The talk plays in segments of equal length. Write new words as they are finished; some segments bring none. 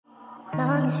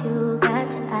it's you,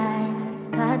 got your eyes.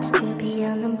 Got you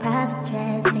trippy on them private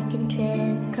jets, taking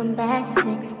trips. Come back at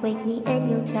 6, wake me and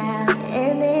your child.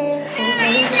 And then you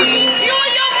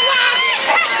and your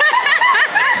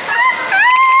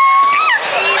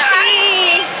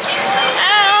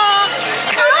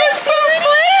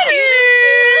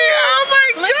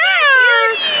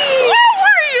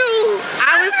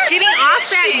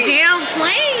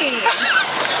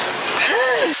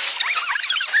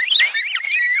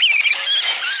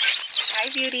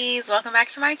welcome back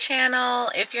to my channel.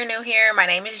 If you're new here, my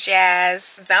name is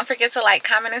Jazz. Don't forget to like,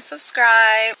 comment, and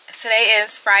subscribe. Today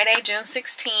is Friday, June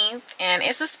 16th, and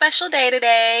it's a special day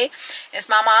today. It's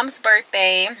my mom's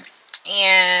birthday,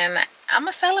 and I'm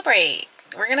gonna celebrate.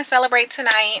 We're gonna celebrate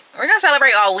tonight. We're gonna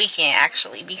celebrate all weekend,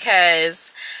 actually,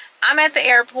 because I'm at the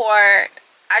airport.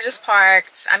 I just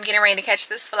parked. I'm getting ready to catch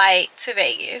this flight to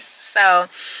Vegas. So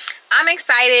I'm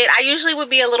excited. I usually would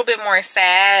be a little bit more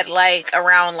sad like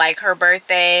around like her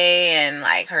birthday and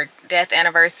like her death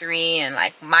anniversary and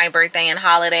like my birthday and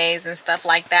holidays and stuff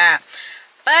like that.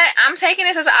 But I'm taking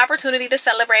this as an opportunity to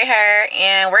celebrate her,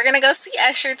 and we're gonna go see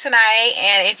Usher tonight.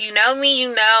 And if you know me,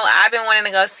 you know I've been wanting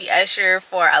to go see Usher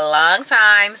for a long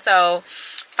time. So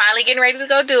finally getting ready to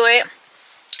go do it.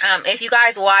 If you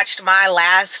guys watched my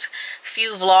last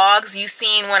few vlogs, you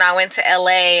seen when I went to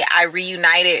LA, I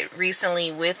reunited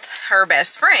recently with her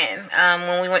best friend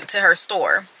when we went to her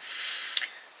store.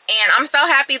 And I'm so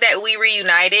happy that we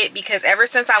reunited, because ever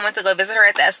since I went to go visit her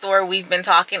at that store, we've been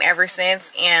talking ever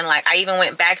since. And like I even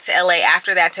went back to LA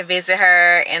after that to visit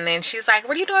her, and then she's like,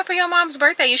 what are you doing for your mom's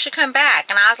birthday? You should come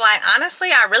back. And I was like,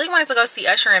 honestly, I really wanted to go see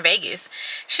Usher in Vegas.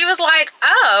 She was like,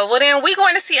 oh, well then we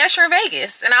going to see Usher in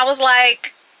Vegas. And I was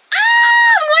like,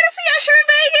 I'm going to see Usher in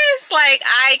Vegas. Like,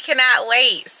 I cannot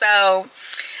wait. So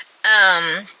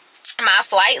my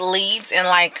flight leaves in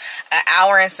like an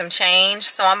hour and some change,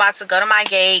 so I'm about to go to my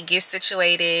gate, get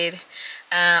situated.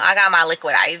 I got my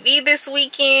liquid IV this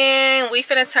weekend. We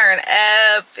finna turn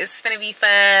up. It's finna be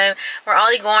fun. We're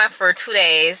only going for 2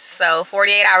 days, so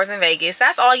 48 hours in Vegas.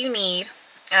 That's all you need.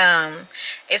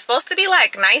 It's supposed to be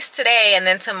like nice today, and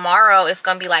then tomorrow it's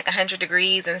gonna be like 100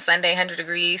 degrees, and Sunday 100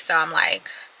 degrees. So I'm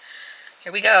like,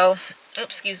 here we go. Oops,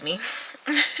 excuse me.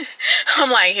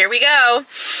 I'm like, here we go.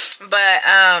 But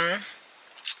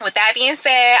with that being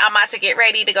said, I'm about to get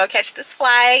ready to go catch this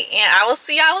flight, and I will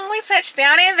see y'all when we touch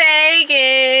down in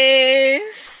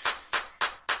Vegas.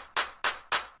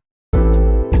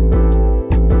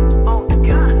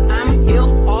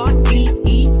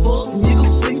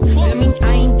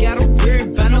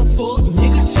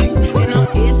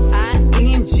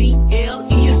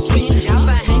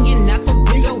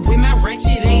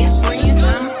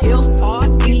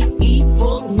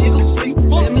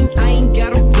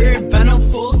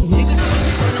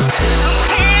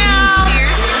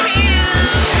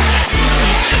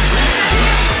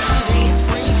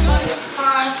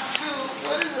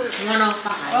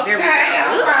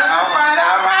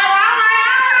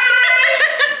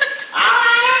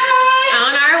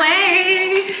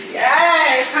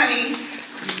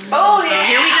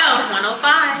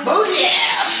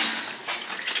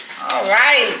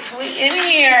 We in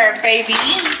here, baby.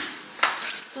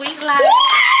 Sweet life. Oh!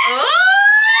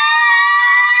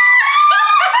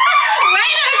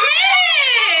 Wait a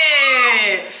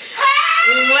minute.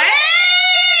 Wait.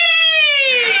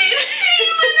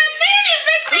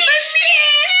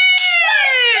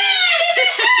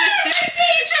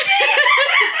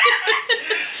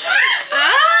 Oh.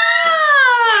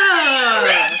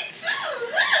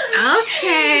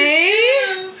 Okay.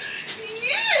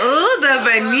 Oh, the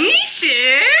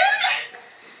Venetian.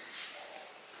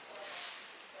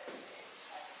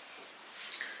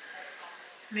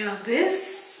 Now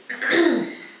this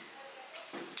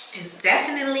is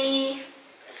definitely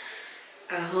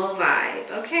a whole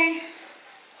vibe, okay?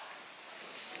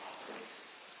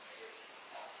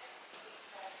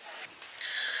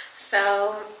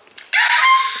 So,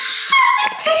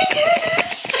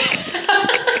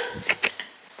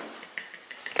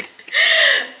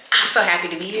 I'm so happy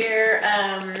to be here.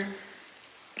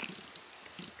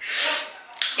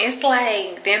 It's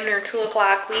like damn near 2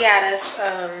 o'clock. We had us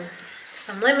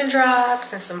some lemon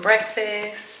drops and some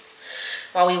breakfast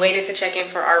while we waited to check in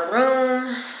for our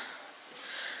room.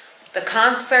 The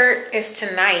concert is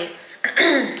tonight.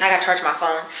 I gotta charge my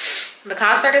phone. The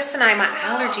concert is tonight. My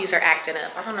allergies are acting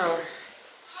up. I don't know.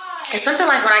 It's something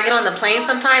like when I get on the plane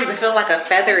sometimes it feels like a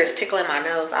feather is tickling my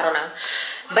nose. I don't know.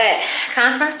 But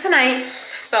concert's tonight.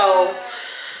 So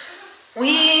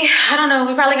I don't know,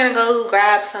 we're probably gonna go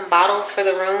grab some bottles for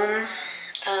the room,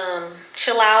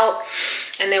 chill out,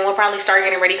 And then we'll probably start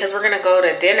getting ready because we're gonna go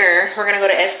to dinner. We're gonna go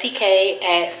to STK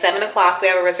at 7 o'clock. We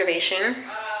have a reservation.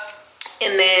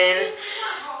 And then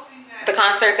the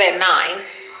concert's at 9.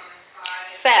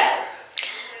 So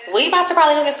we about to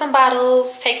probably go get some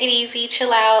bottles, take it easy,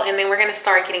 chill out, and then we're gonna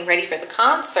start getting ready for the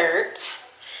concert.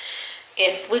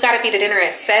 If we gotta be to dinner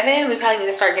at 7, we probably need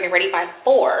to start getting ready by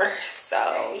 4.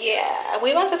 So yeah,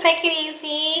 we about to take it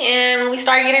easy, and when we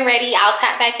start getting ready, I'll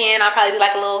tap back in. I'll probably do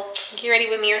like a little get ready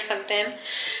with me or something.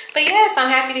 But yes, I'm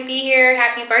happy to be here.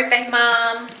 Happy birthday,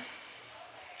 Mom.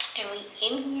 And we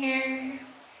in here.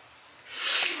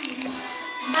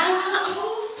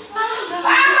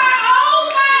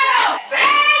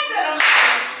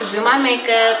 Do my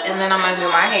makeup, and then I'm gonna do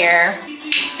my hair,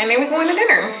 and then we're going to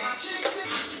dinner.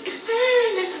 It's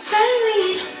very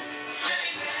necessary.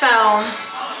 So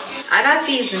I got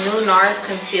these new NARS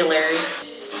concealers.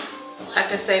 I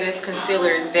can say this concealer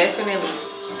is definitely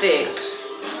thick.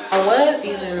 I was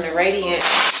using the Radiant.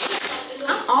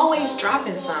 I'm always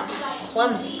dropping something.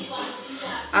 Clumsy.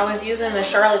 I was using the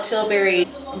Charlotte Tilbury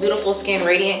Beautiful Skin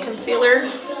Radiant Concealer,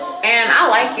 and I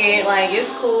like it. Like,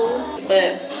 it's cool,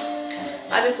 but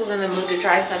I just was in the mood to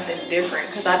try something different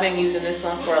because I've been using this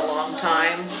one for a long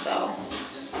time. So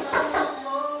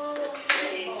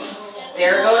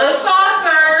there go the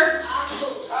saucers.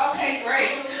 Okay,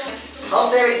 great.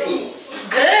 How's everything?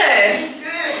 Good.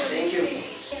 Thank you.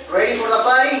 Ready for the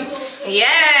party?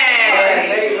 Yes.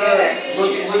 Very good.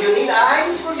 Would you need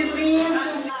ice for your drinks?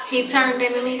 He turned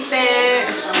in and he said,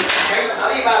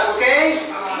 I'll be back, okay?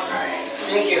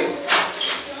 Thank you.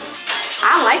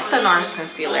 I like the NARS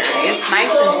concealer. It's nice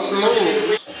and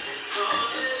smooth.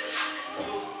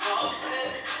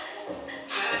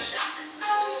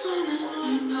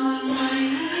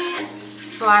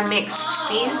 So I mixed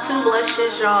these two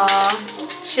blushes, y'all.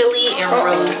 Chili and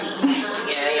Rosy.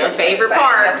 Yeah, your favorite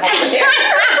part.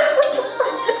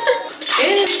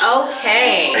 It is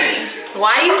okay.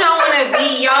 Why you don't want to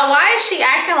be, y'all? Why is she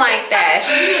acting like that?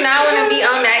 She do not want to be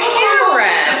on that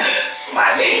camera. My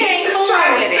niece is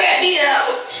trying to set me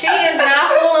up. She is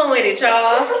not fooling with it,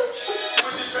 y'all.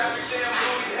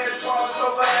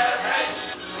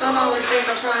 Don't always think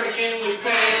I'm trying to get in your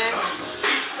pants.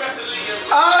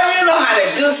 Oh, you know how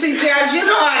to do. See, Jazz, you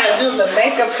know how to do the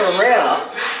makeup for real.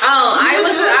 Oh, I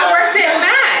worked at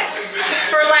MAC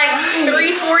for like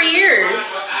 3-4 years.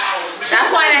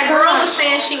 That's why that girl was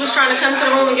saying she was trying to come to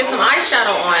the room and get some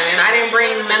eyeshadow on, and I didn't bring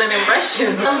none of them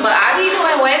brushes. But I be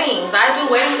doing weddings. I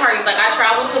do wedding parties. Like, I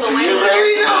travel to the wedding. You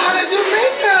really know how to do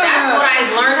makeup. That's what I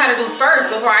learned how to do first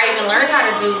before I even learned how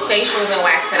to do facials and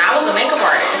waxing. I was a makeup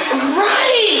artist.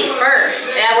 Right.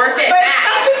 First. And I worked at But MAC.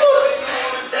 some people,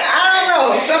 I don't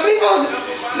know. Some people,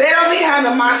 they don't be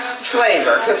having my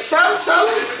flavor. Because some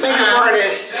makeup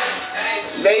artists,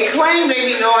 they claim they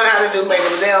be knowing how to do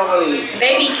makeup, but they don't really.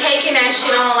 They be caking that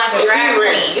shit on like a drag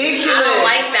queen. Ridiculous. I don't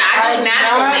like that. I do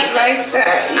natural makeup. Like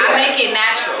that. Yeah. I make it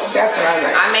natural. That's what I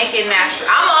like. I make it natural.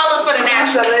 I'm all up for the I have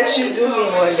natural. to let you do me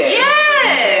one day.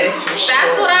 Yes,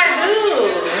 that's what I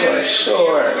do. For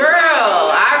sure.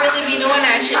 Girl, I really be doing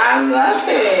that shit. I love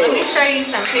Let me it. show you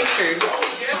some pictures.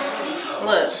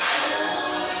 Look.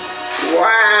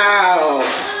 Wow.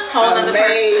 Whole nother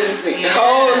Amazing. person. Yeah.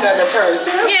 Whole nother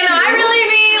person. That's You know, I cute. really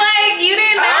be like, you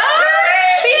didn't know?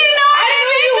 She didn't know I did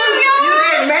makeup, You y'all.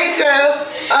 did makeup.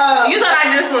 You thought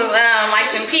I just was like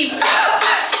them people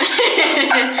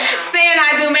saying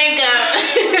I do makeup.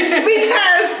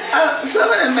 Because some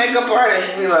of the makeup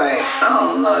artists be like, I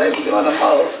don't know, they be doing the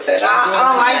most. And I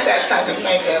don't like that type of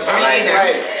makeup. I like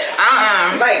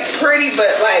like pretty,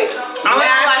 but like I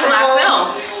like natural.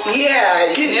 myself.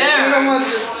 Yeah, you don't want to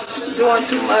just doing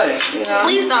too much, you know.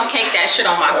 Please don't cake that shit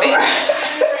on my face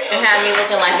and have me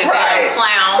looking like a damn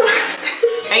clown.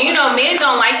 And you know, men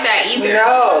don't like that either.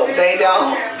 No, they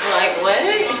don't. Like, what?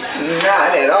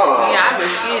 Not at all. Yeah, I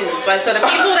refuse. Like, so the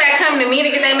people that come to me to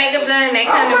get their makeup done, they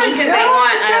come to me because they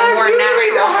want a more you natural.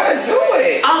 really know how to do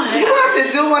it. Oh, yeah. You have to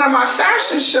do one of my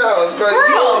fashion shows, but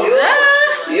Girl,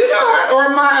 you know how,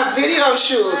 or my video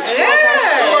shoots.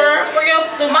 Yes, for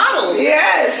the models.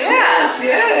 Yes, Yeah.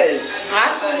 yes.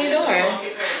 That's what you're doing.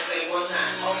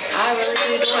 I really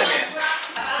be doing it.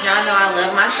 Y'all know I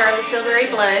love my Charlotte Tilbury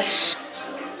blush.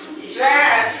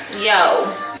 Jazz. Yo.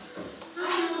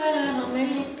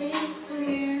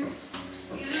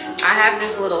 I have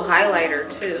this little highlighter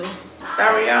too.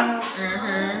 Ariana's?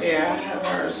 Mm-hmm. Yeah, I have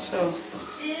hers too.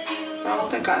 I don't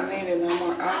think I need it no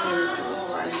more. I need it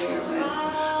right here, man.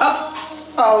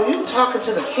 Oh, you talking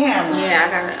to the camera. Yeah, I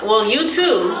got it. Well, you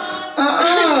too. I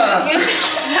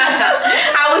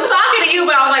was talking to you,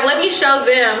 but I was like, let me show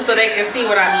them so they can see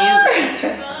what I'm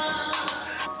using.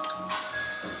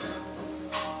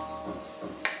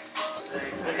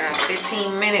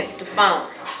 15 minutes to funk.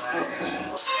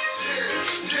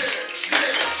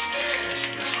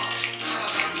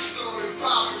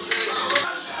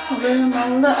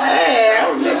 Hey,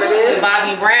 I remember this.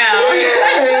 Bobby Brown.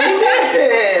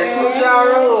 Yes, with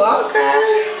Jaru. Okay.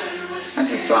 I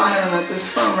just saw him at this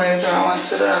fundraiser I went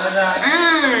to the other night.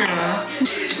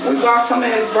 We bought some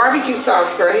of his barbecue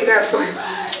sauce, girl. He got some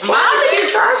barbecue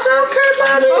sauce. Okay,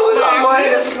 Bobby. We're going to go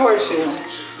ahead and support you.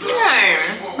 Yeah.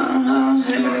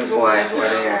 Him and his wife, where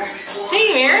they at? He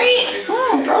married?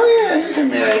 Oh yeah, he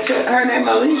married to her name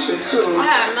Alicia too. I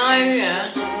had no idea.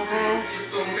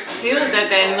 He was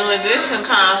at that New Edition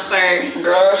concert.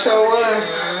 Girl, sure was.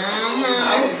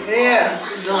 I was there.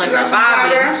 Doing the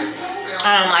Bobby.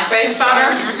 Like face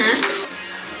powder.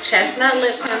 Chestnut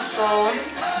lip pencil.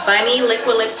 Bunny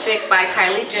liquid lipstick by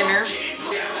Kylie Jenner.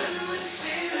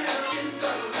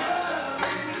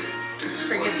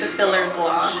 Forget the filler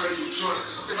gloss.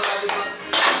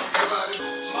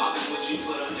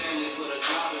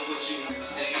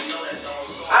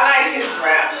 I like his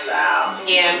rap style.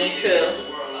 Yeah, me too.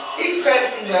 He's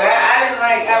sexy, but I didn't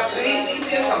like. He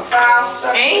did some foul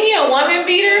stuff. Ain't he a woman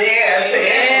beater? Yeah.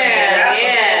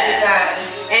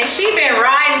 And she been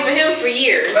riding for him for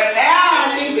years. But now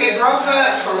I think they broke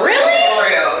up for real. Really?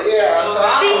 For real, yeah. So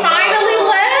She finally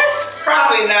left?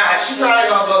 Probably not. She's probably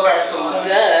gonna go back to him.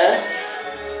 Duh.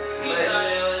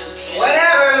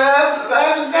 Whatever, love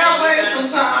is that way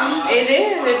sometimes. It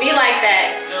is. It be like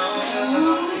that.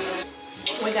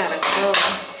 We gotta go.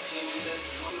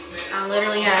 I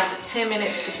literally have 10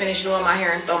 minutes to finish doing my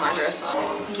hair and throw my dress on.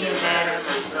 I'm getting mad at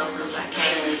myself because I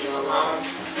can't leave you alone.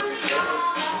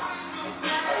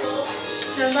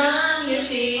 Cause I'm your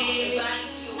chick.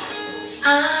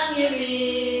 I'm your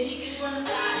bitch.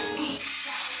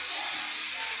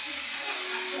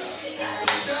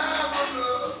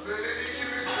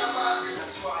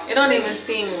 It don't even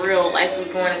seem real like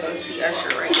we're going to go see Usher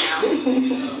right now.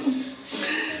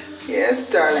 Yes,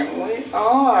 darling, we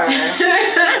are. We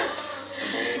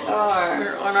are.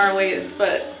 We're on our way as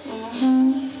fuck.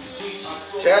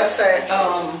 Just say,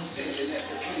 on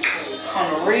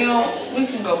the real, we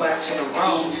can go back to the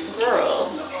room. Girl,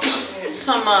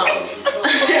 come on.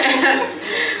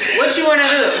 What you wanna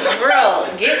do? Girl,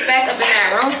 get back up in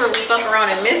that room before we fuck around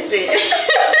and miss it.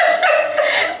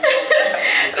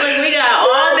 Look, we got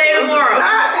all day tomorrow.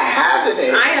 Not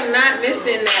happening. I am not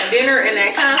missing that dinner and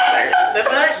that concert. The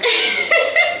fuck?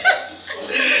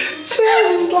 She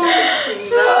was like,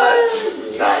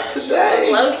 not today.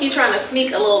 Low-key trying to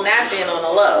sneak a little nap in on the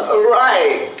low.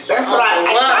 Right. That's what I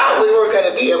thought we were going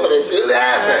to be able to do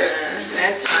that, but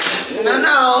that time.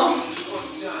 no.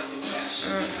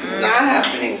 Not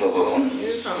happening, boo-boo.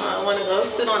 I want to go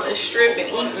sit on the strip and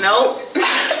eat. Nope.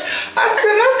 I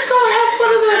said, let's go have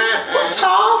one of those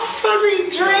tall, fuzzy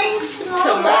drinks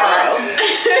tomorrow.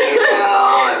 You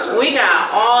know, we got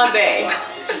all day.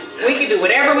 We can do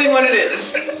whatever we want to do.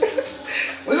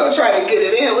 We're going to try to get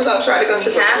it in. We're going to try to go to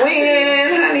the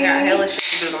wind, honey. We got hella shit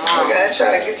to do tomorrow. We're going to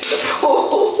try to get to the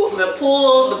pool. The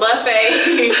pool, the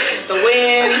buffet, the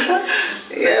wind.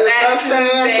 Yeah, the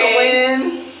buffet, the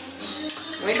wind.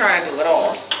 We trying to do it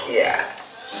all. Yeah.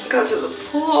 Go to the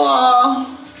pool.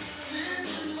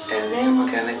 And then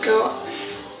we're going to go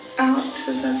out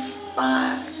to the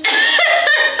spot.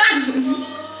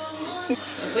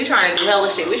 We trying to do hella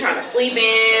shit. We trying to sleep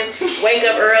in, wake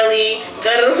up early,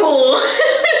 go to the pool.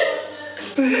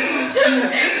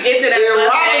 Get to that buffet.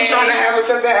 Robin's trying to have us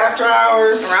at the after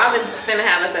hours. Robin's finna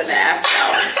have us at the after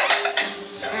hours.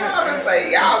 Robin's like,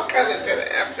 y'all coming to the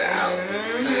after hours.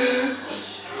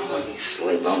 I'm gonna be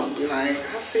asleep. I'm gonna be like,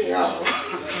 I'll see y'all.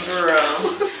 Girl.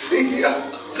 I'll see y'all.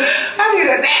 I need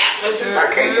a nap, but since I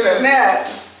can't get a nap.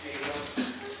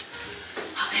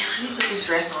 Okay, let me put this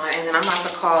dress on and then I'm about to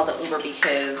call the Uber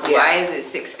because why is it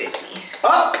 6:50?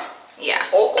 Oh! Yeah.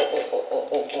 Oh.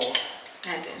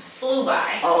 That then flew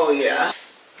by. Oh, yeah.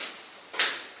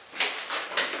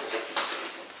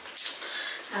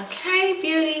 Okay,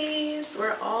 beauties,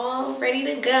 we're all ready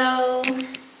to go.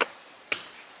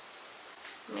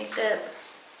 Makeup,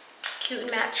 cute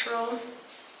natural.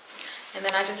 And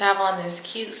then I just have on this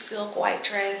cute silk white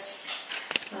dress,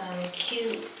 some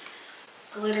cute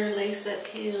glitter lace-up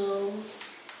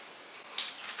heels.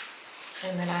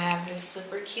 And then I have this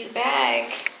super cute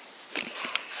bag.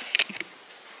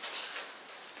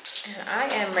 And I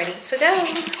am ready to go.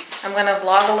 I'm gonna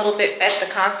vlog a little bit at the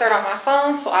concert on my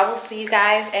phone, so I will see you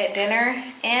guys at dinner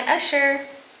and Usher.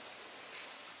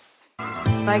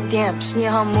 Like damn, she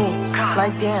in her mood.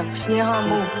 Like damn, she in her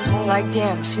mood. Like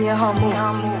damn, she in her mood.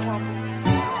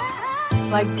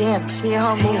 Like damn, she in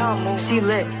her mood. She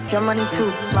lit, your money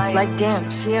too. Like damn,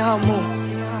 she in her mood.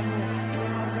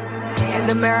 In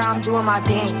the mirror, I'm doing my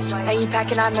dance. Ain't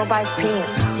packing out nobody's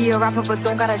pants. He a rapper, but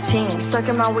don't got a chance.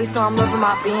 Sucking my waist, so I'm loving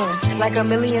my bands. Like a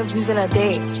million views in a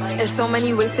day. There's so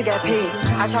many ways to get paid.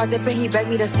 I tried dipping, he begged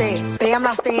me to stay. Babe, I'm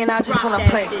not staying, I just wanna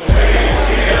play. You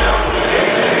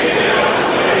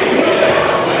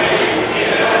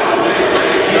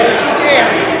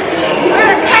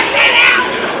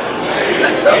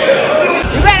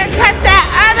better cut that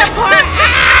other part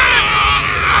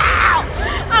out!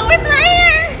 Oh, it's right here!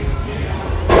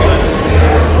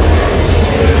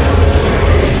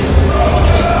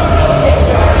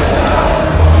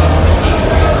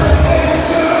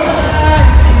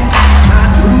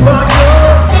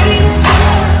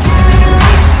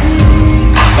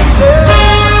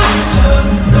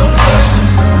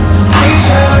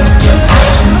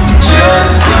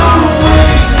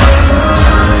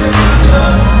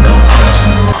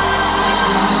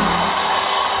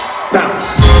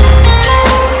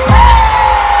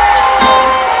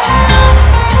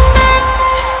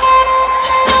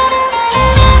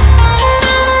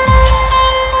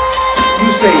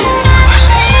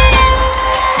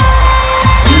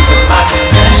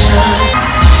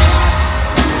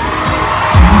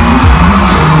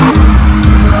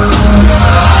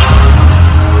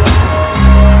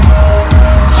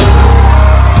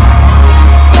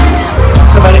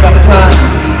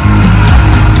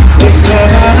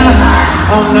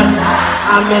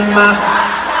 I'm in my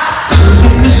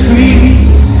in the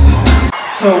streets.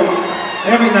 So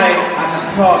every night I just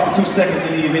pause for 2 seconds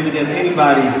in the event that there's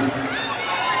anybody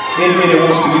in here that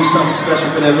wants to do something special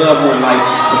for their loved one, like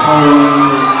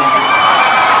propose.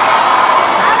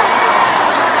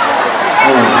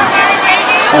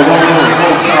 Oh,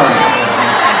 sorry.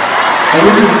 Oh,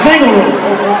 this is the single room.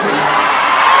 Oh, okay.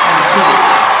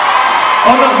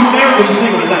 Oh no, you married but you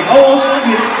single tonight. Oh, so I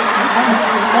get it. I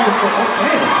understand. Oh,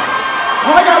 damn.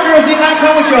 All y'all girls did not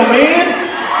come with your man?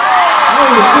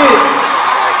 Oh shit.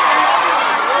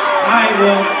 Alright,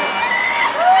 well,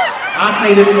 I'll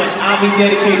say this much. I'll be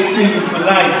dedicated to you for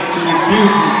life through this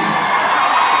music.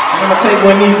 And I'm gonna take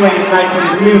one knee for you tonight for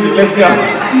this music. Let's go.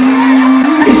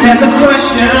 If there's a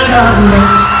question of me,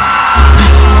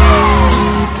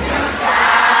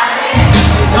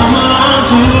 come on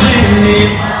to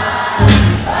it.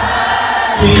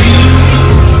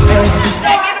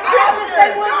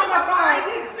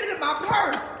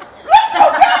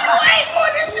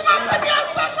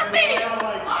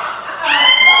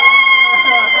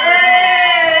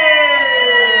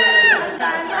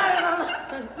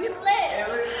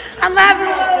 I love you.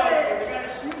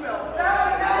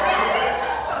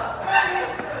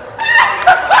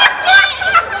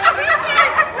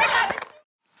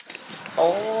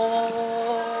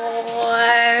 Oh,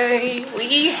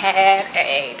 we had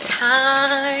a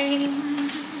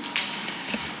time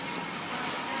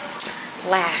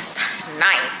last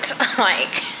night.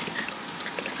 Like,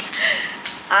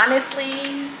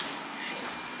 honestly,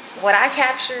 what I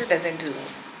captured doesn't do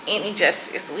any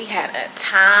justice. We had a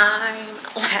time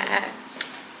last.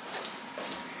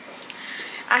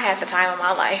 I had the time of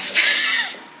my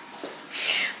life.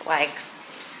 Like,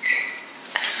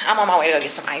 I'm on my way to go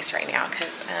get some ice right now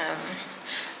because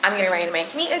I'm getting ready to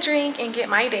make me a drink and get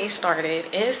my day started.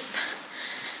 I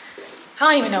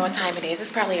don't even know what time it is.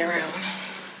 It's probably around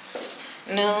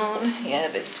noon.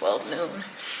 Yeah, it's 12 noon.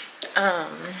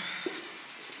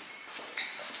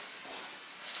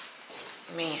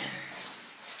 Man,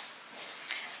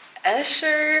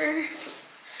 Usher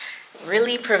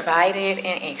really provided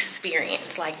an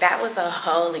experience. Like, that was a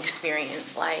whole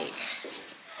experience. Like,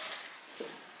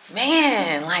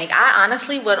 man, like, I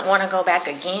honestly wouldn't want to go back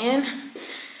again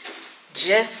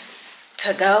just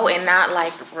to go and not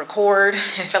like record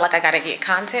and feel like I gotta get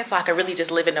content, so I could really just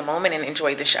live in the moment and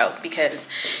enjoy the show, because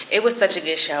it was such a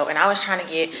good show. And I was trying to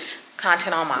get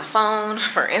content on my phone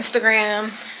for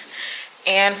Instagram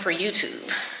and for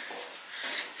YouTube.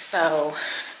 So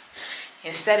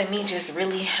instead of me just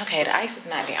really, okay, the ice is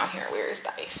not down here. Where is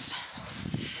the ice?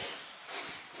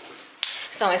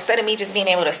 So instead of me just being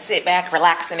able to sit back,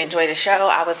 relax, and enjoy the show,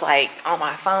 I was like on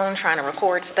my phone trying to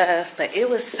record stuff. But it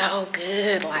was so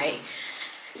good. Like,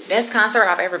 best concert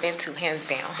I've ever been to, hands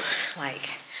down.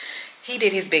 Like, he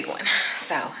did his big one.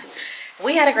 So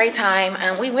we had a great time.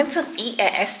 We went to eat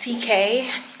at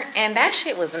STK, and that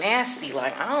shit was nasty.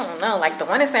 Like, I don't know. Like, the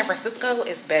one in San Francisco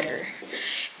is better.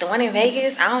 The one in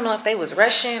Vegas, I don't know if they was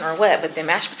rushing or what, but the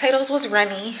mashed potatoes was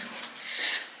runny.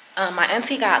 My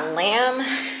auntie got lamb,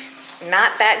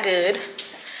 not that good.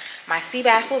 My sea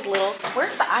bass was little.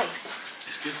 Where's the ice?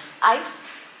 It's good. Ice?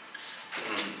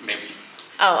 Maybe.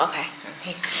 Oh, okay.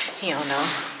 He don't know.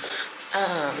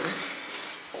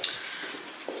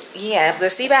 yeah, the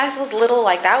sea bass was little,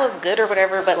 like that was good or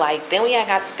whatever, but like then we had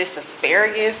got this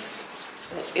asparagus.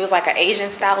 It was like an Asian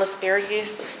style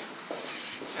asparagus.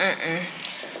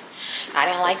 I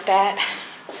didn't like that.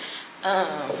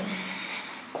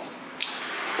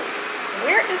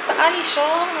 Where is the ice, y'all?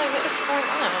 Like, what is going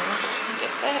on? I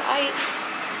guess that ice.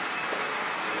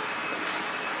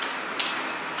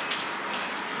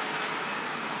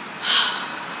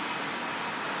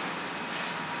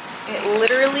 It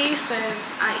literally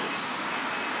says ice.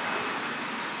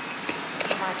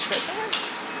 Am I tripping?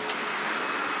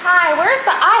 Hi, where's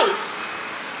the ice?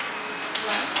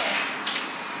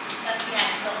 That's the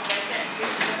ice right there.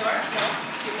 Here's the door. No,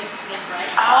 you missed it right.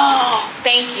 Oh,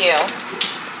 thank you.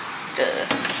 Duh.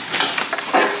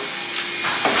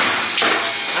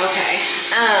 Okay.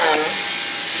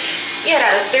 Yeah,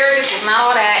 that asparagus was not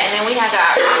all that, and then we had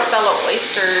got Rockefeller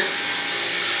oysters.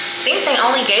 I think they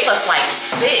only gave us like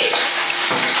 6.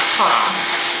 Hold on.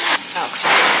 Okay.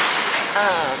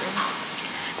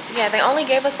 Yeah, they only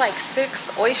gave us like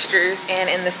 6 oysters, and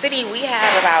in the city we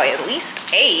had about at least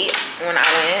 8 when I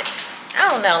went. I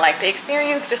don't know, like the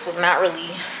experience just was not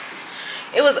really,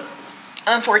 it was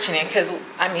unfortunate because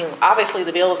I mean obviously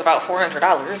the bill was about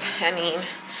 $400. I mean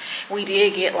we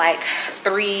did get like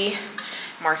 3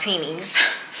 martinis.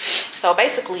 So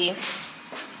basically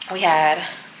we had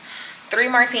 3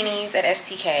 martinis at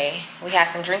STK. We had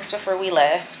some drinks before we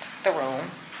left the room,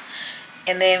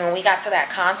 and then when we got to that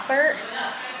concert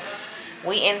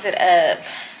we ended up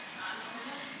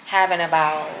having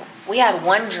about, we had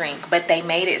 1 drink, but they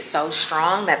made it so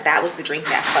strong that that was the drink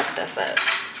that fucked us up.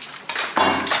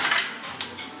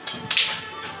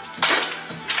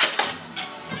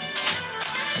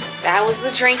 That was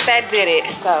the drink that did it.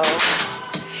 So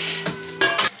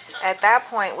at that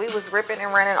point we was ripping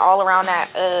and running all around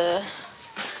that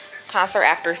concert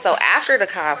after. So after the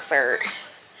concert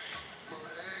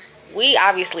we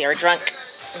obviously are drunk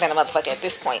than a motherfucker at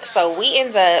this point. So we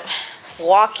end up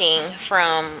walking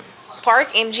from Park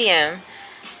MGM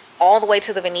all the way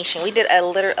to the Venetian. We did a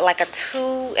like a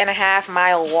 2.5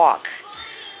 mile walk.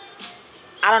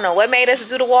 I don't know what made us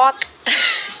do the walk,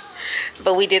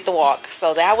 but we did the walk.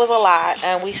 So that was a lot.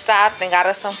 And we stopped and got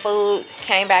us some food,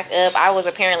 came back up. I was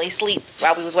apparently asleep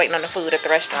while we was waiting on the food at the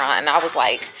restaurant, and I was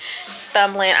like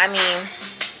stumbling. I mean,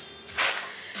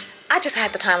 I just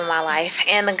had the time of my life.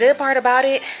 And the good part about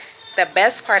it, the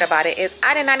best part about it, is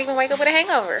I did not even wake up with a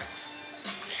hangover.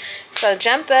 So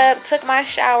jumped up, took my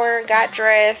shower, got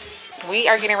dressed. We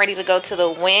are getting ready to go to the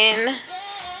Wynn.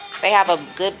 They have a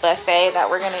good buffet that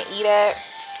we're gonna eat at.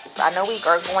 I know we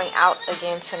are going out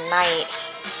again tonight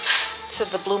to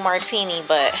the Blue Martini,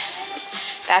 but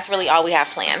that's really all we have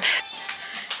planned.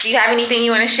 Do you have anything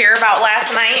you want to share about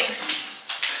last night?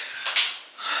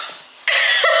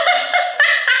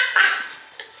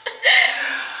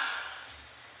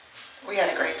 We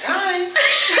had a great time.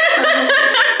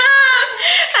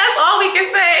 That's all we can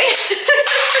say.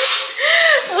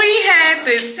 We had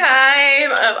the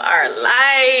time of our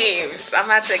lives. I'm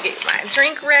about to get my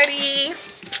drink ready.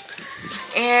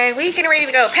 And we getting ready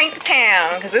to go paint the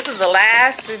town because this is the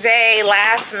last day,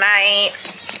 last night.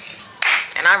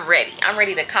 And I'm ready. I'm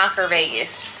ready to conquer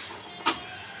Vegas.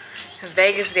 Because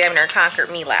Vegas damn near conquered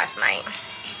me last night.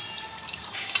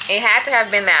 It had to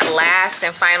have been that last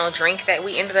and final drink that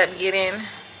we ended up getting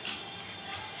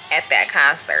at that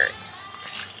concert.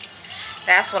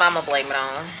 That's what I'm gonna blame it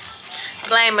on.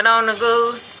 Blame it on the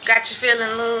goose, got you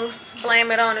feeling loose.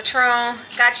 Blame it on the Tron,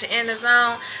 got you in the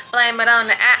zone. Blame it on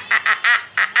the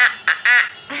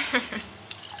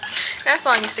That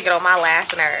song used to get on my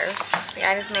last nerve. See,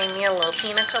 I just made me a little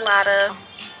pina colada.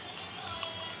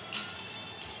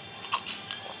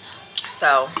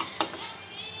 So,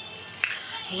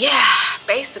 yeah,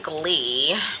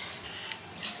 basically,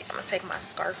 let's see, I'm gonna take my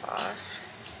scarf off.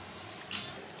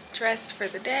 Dressed for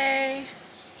the day.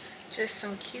 Just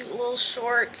some cute little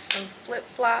shorts, some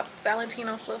flip-flop,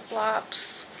 Valentino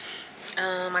flip-flops.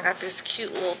 I got this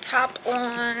cute little top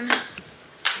on.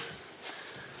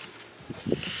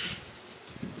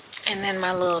 And then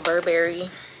my little Burberry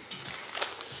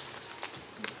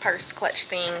purse clutch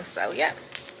thing. So yeah,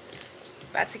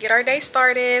 about to get our day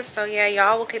started. So yeah,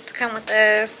 y'all will get to come with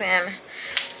us and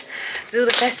do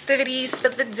the festivities for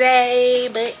the day.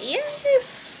 But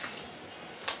yes,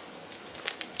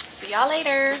 see y'all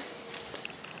later.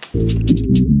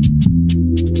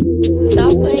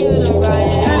 Stop playing with them,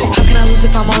 Ryan. How can I lose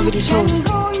if I'm already chose?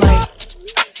 Like,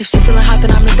 if she feeling hot,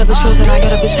 then I make that bitch frozen. I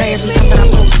get a bitch tired every time that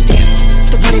I post. Damn,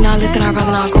 the party not lit, then I'd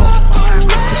rather not go.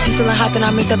 If she feeling hot, then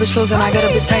I make that bitch frozen. I get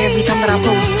a bitch tired every time that I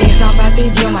post. Damn, it's not bad, they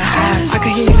be on my ass. I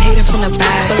can hear you hating from the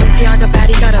back. Balenciaga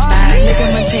baddie got a bag.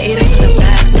 Nigga munching, ate it from the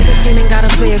back. Nigga Feeling gotta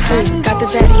play it cool. Got the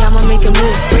daddy, I'ma make a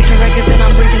move. Breaking records and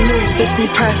I'm breaking news. Just be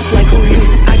pressed like who you.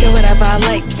 I get whatever I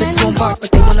like. This won't bark,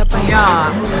 but they wanna bite. Y'all,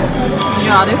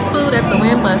 this food at the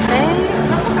Wynn buffet,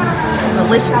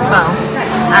 delicious. So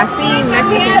I seen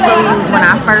Mexican food when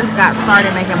I first got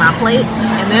started making my plate,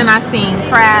 and then I seen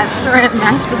crab, shrimp,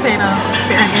 mashed potatoes,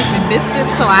 asparagus, and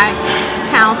biscuits. So I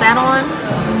count that on.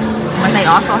 But they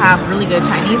also have really good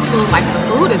Chinese food. Like, the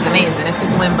food is amazing at this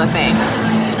Wynn buffet.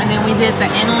 And then we did the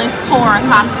endless pour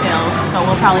cocktails, so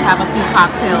we'll probably have a few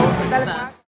cocktails and stuff.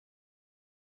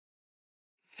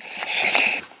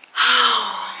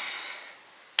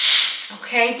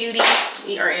 Okay, beauties,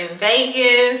 we are in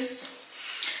Vegas.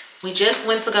 We just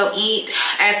went to go eat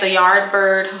at the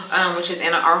Yardbird, which is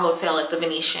in our hotel at the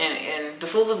Venetian, and the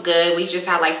food was good. We just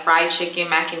had like fried chicken,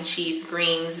 mac and cheese,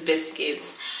 greens,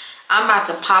 biscuits. I'm about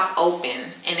to pop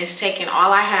open, and it's taking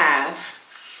all I have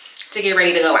to get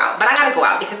ready to go out. But I gotta go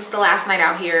out because it's the last night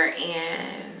out here,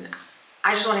 and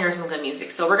I just want to hear some good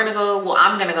music. So we're gonna go, well,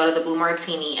 I'm gonna go to the Blue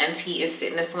Martini. Auntie is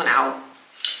sitting this one out.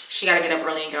 She gotta get up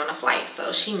early and get on a flight,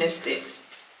 so she missed it.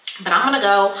 But I'm gonna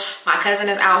go. My cousin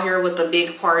is out here with a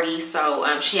big party,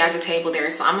 so she has a table there.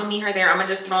 So I'm gonna meet her there. I'm gonna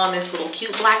just throw on this little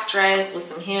cute black dress with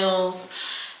some heels.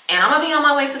 And I'm gonna be on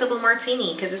my way to the Blue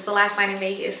Martini because it's the last night in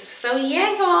Vegas. So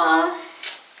yeah, y'all.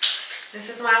 This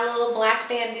is my little black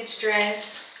bandage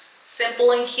dress.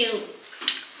 Simple and cute.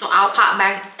 So I'll pop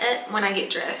back up when I get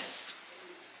dressed.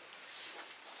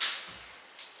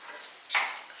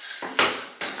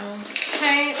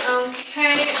 Okay,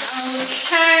 okay,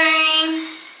 okay.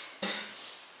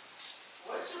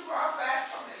 What you brought back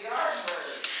from the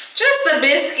Yardbird? Just the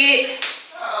biscuit.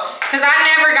 Because I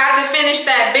never got to finish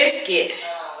that biscuit.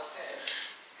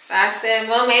 So I said,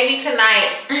 well, maybe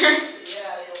tonight. Yeah,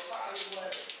 you'll probably want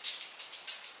it.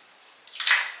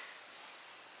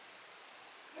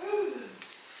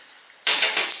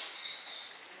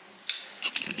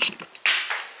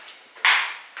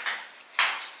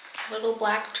 Little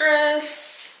black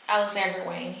dress, Alexander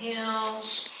Wang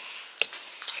heels.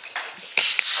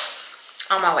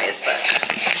 On my way to stuff.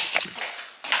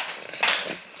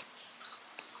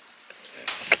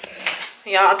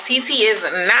 Y'all, TT is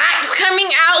not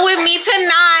coming out with me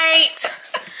tonight.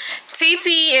 TT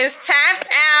is tapped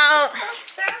out.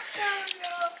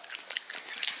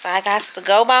 So I got to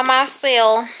go by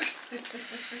myself.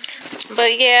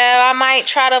 But yeah, I might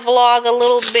try to vlog a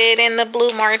little bit in the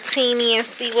Blue Martini and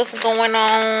see what's going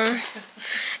on.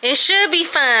 It should be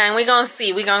fun. We gonna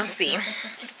see. We gonna see.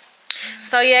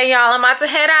 So yeah, y'all, I'm about to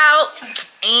head out,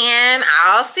 and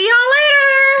I'll see y'all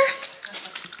later.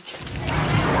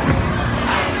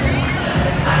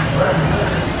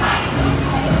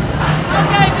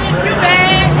 Okay, bitch, you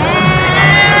back.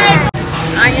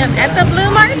 I am at the Blue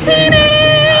Martini.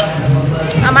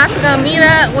 I'm about to go meet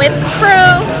up with the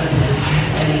crew.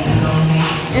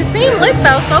 It seemed lit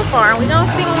though so far. We gonna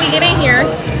see when we get in here.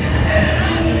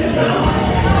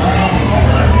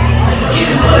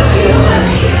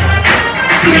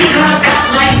 Three girls got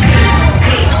like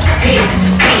this.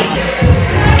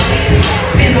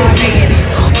 Spin on me.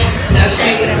 Now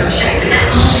shake it and now shake it.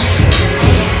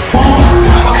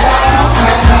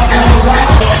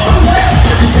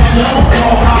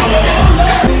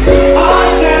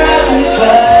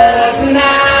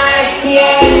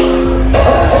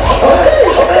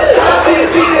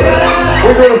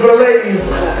 We're doing it for the ladies,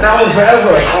 now and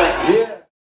forever. Yeah.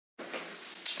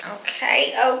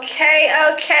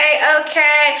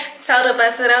 Okay. Told her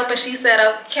bust it open. She said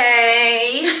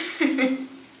okay.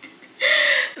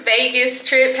 Vegas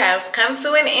trip has come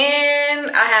to an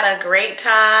end. I had a great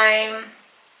time.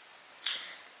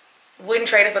 Wouldn't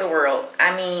trade it for the world.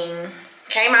 I mean,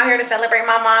 came out here to celebrate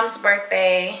my mom's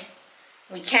birthday.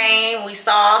 We came, we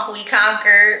saw, we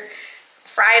conquered.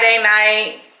 Friday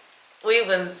night, we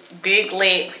was big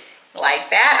lit. Like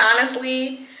that,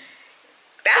 honestly,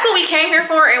 that's what we came here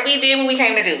for, and we did what we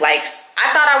came to do. Like,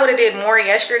 I thought I would have did more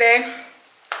yesterday,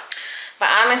 but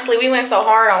honestly, we went so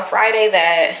hard on Friday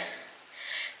that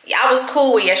yeah, I was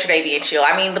cool with yesterday being chill.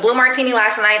 I mean, the Blue Martini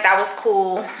last night, that was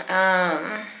cool.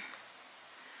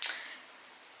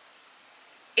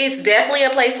 It's definitely a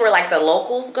place where like the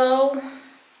locals go.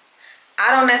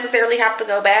 I don't necessarily have to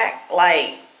go back.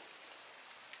 Like,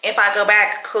 if I go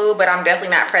back, cool, but I'm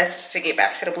definitely not pressed to get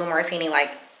back to the Blue Martini.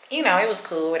 Like, you know, it was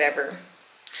cool, whatever.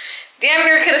 Damn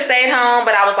near could have stayed home,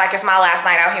 but I was like, it's my last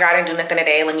night out here. I didn't do nothing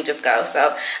today. Let me just go.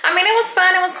 So, I mean, it was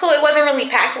fun. It was cool. It wasn't really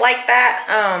packed like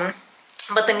that.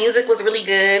 But the music was really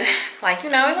good. Like,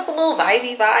 you know, it was a little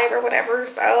vibey vibe or whatever.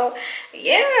 So,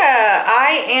 yeah,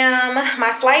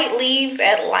 my flight leaves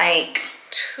at like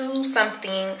 2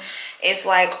 something. It's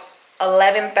like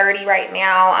 11:30 right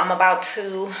now. I'm about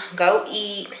to go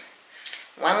eat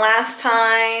one last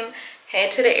time,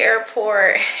 head to the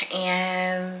airport,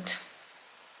 and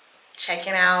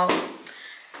checking out.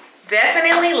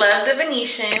 Definitely love the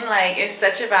Venetian. Like, it's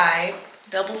such a vibe.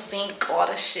 Double sink, all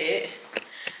the shit.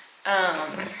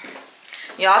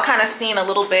 Y'all kind of seen a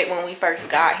little bit when we first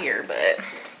got here, but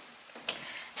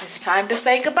it's time to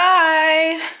say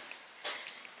goodbye.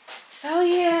 So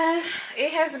yeah,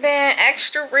 it has been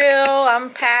extra real. I'm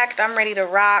packed. I'm ready to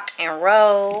rock and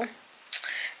roll.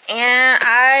 And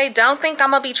I don't think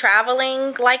I'm gonna be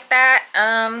traveling like that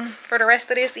for the rest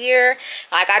of this year.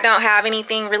 Like, I don't have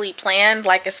anything really planned,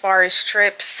 like as far as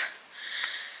trips.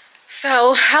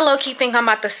 So I low-key think I'm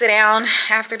about to sit down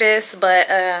after this, but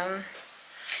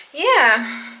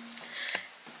yeah,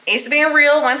 it's been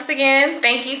real once again.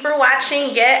 Thank you for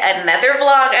watching yet another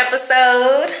vlog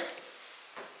episode.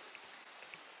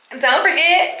 Don't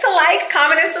forget to like,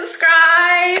 comment, and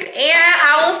subscribe, and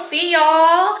I will see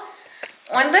y'all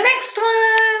on the next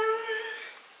one.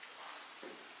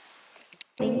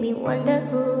 Make me wonder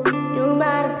who you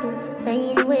might have been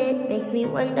playing with. Makes me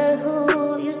wonder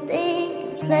who you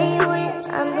think you're playing with.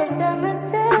 I'm just telling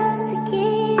myself to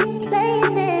keep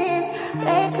playing this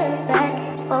record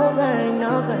back over